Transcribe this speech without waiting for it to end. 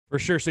For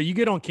sure. So you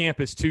get on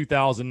campus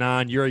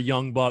 2009. You're a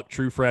young buck,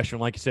 true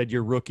freshman, like you said,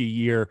 your rookie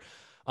year.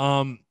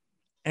 And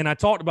I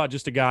talked about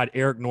just a guy,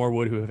 Eric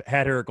Norwood, who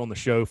had Eric on the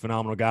show,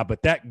 phenomenal guy.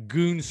 But that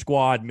goon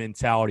squad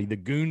mentality, the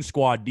goon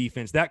squad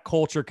defense, that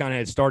culture kind of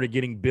had started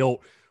getting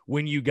built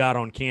when you got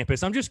on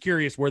campus. I'm just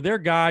curious, were there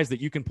guys that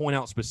you can point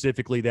out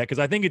specifically that, because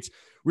I think it's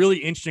really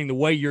interesting the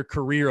way your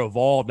career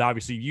evolved.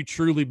 Obviously, you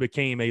truly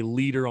became a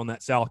leader on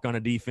that South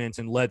Carolina defense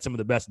and led some of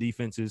the best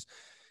defenses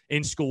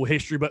in school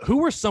history. But who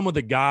were some of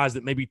the guys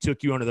that maybe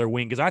took you under their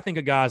wing? Because I think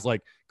of guys like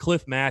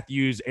Cliff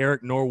Matthews,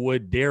 Eric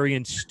Norwood,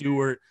 Darian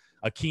Stewart,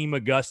 Akeem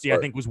Auguste, I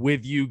think was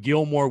with you.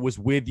 Gilmore was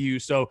with you.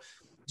 So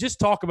just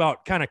talk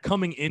about kind of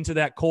coming into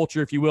that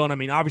culture, if you will. And I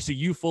mean, obviously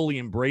you fully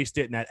embraced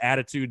it, and that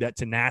attitude, that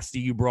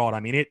tenacity you brought. I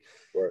mean,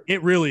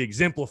 it really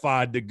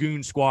exemplified the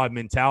goon squad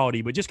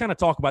mentality. But just kind of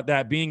talk about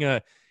that, being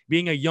a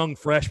young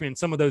freshman,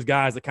 some of those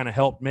guys that kind of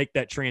helped make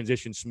that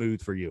transition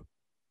smooth for you.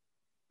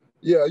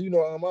 Yeah, you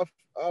know, my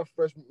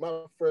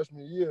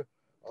freshman year,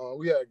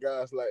 we had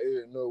guys like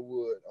Eric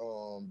Norwood,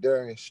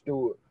 Darian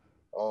Stewart,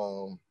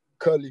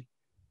 Cully.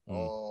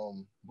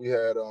 We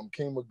had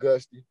King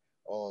Auguste.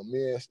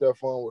 Me and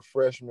Stephon were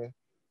freshmen.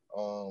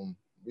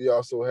 We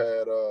also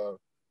had,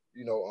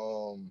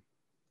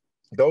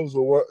 those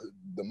were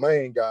the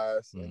main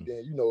guys. And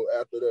then, you know,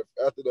 after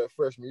that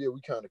freshman year, we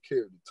kind of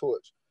carried the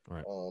torch.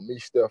 Right. Me,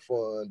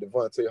 Stephon,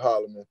 Devontae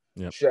Holloman,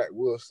 Shaq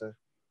Wilson,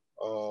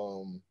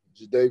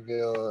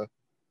 Jadavion,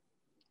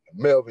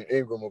 Melvin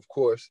Ingram, of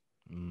course,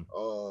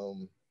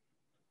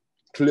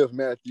 Cliff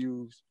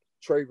Matthews,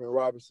 Traven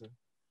Robinson.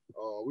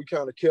 We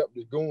kind of kept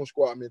the goon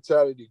squad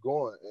mentality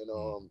going.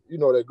 And, you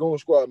know, that goon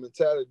squad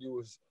mentality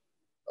was,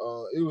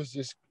 it was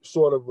just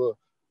sort of a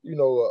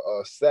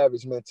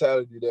savage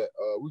mentality that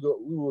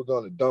we were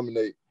going to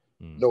dominate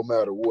no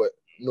matter what,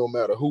 no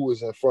matter who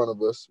was in front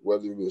of us,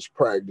 whether it was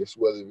practice,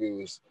 whether it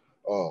was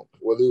a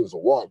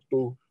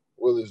walkthrough,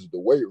 whether it was the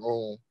weight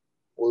room,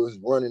 whether it was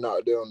running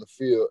out there on the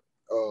field,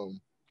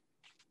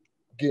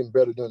 getting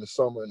better during the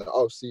summer and the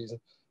off season.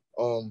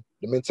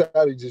 The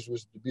mentality just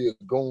was to be a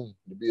goon,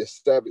 to be a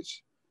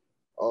savage,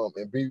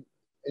 and be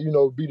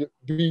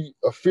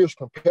a fierce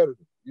competitor.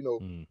 You know,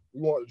 we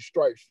wanted to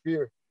strike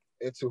fear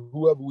into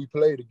whoever we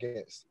played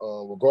against,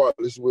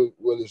 regardless whether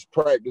it's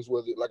practice,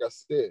 whether, like I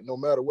said, no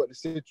matter what the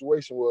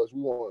situation was,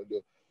 we wanted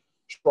to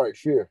strike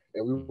fear,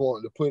 and we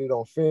wanted to put it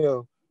on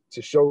film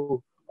to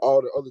show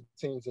all the other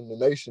teams in the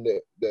nation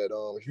that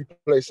if you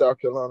play South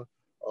Carolina,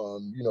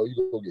 you know, you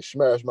go get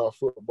smash mouth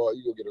football,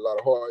 you go get a lot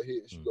of hard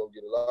hits, you go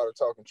get a lot of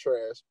talking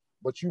trash.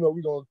 But, you know,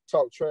 we're going to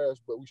talk trash,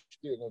 but we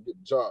still going to get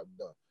the job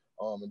done.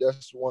 And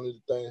that's one of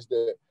the things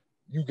that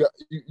you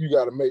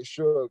got to make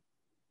sure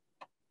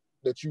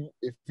that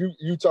if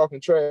you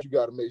talking trash, you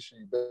got to make sure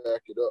you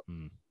back it up.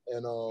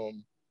 And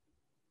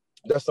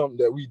that's something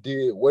that we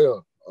did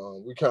well.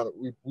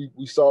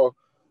 We saw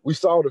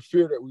the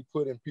fear that we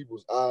put in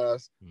people's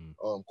eyes.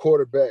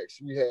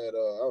 Quarterbacks, we had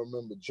I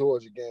remember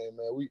Georgia game,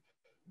 man.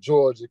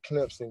 Georgia,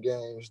 Clemson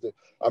games.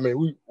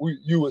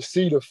 You would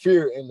see the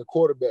fear in the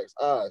quarterback's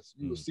eyes.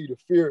 You would see the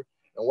fear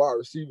in wide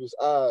receivers'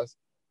 eyes.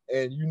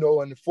 And, you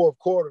know, in the fourth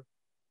quarter,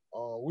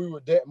 we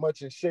were that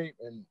much in shape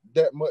and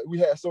we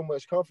had so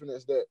much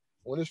confidence that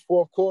when it's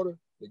fourth quarter,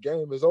 the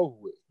game is over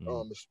with,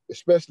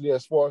 especially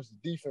as far as the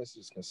defense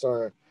is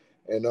concerned.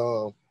 And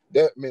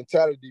that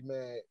mentality,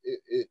 man,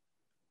 it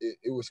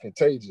was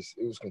contagious.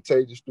 It was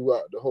contagious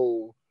throughout the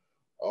whole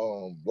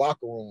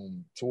locker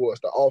room towards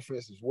the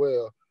offense as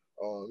well.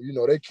 You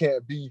know, they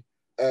can't be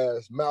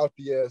as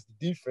mouthy as the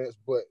defense,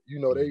 but, you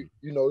know, it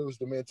was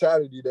the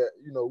mentality that,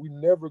 you know, we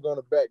never going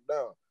to back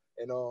down.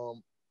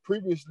 And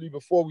previously,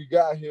 before we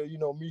got here, you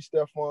know, me,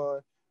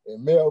 Stephon,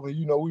 and Melvin,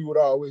 you know, we would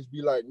always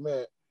be like,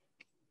 man,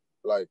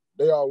 like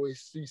they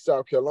always see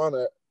South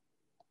Carolina.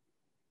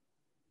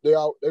 They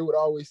would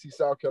always see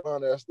South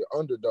Carolina as the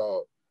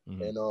underdog.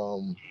 And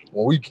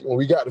when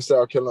we got to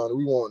South Carolina,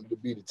 we wanted to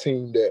be the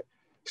team that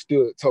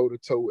stood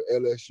toe-to-toe with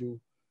LSU,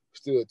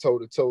 stood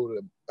toe-to-toe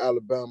with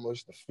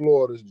Alabama's, the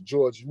Floridas, the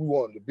Georgias. We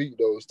wanted to beat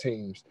those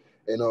teams.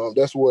 And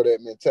that's where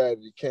that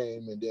mentality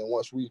came. And then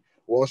once we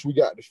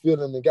got the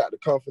feeling and got the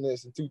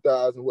confidence in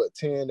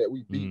 2010 that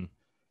we beat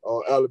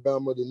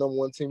Alabama, the number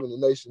one team in the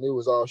nation, it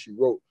was all she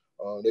wrote.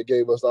 They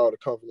gave us all the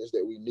confidence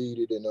that we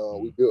needed, and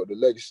we built the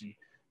legacy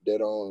that,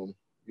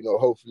 you know,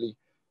 hopefully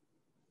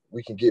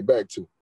we can get back to.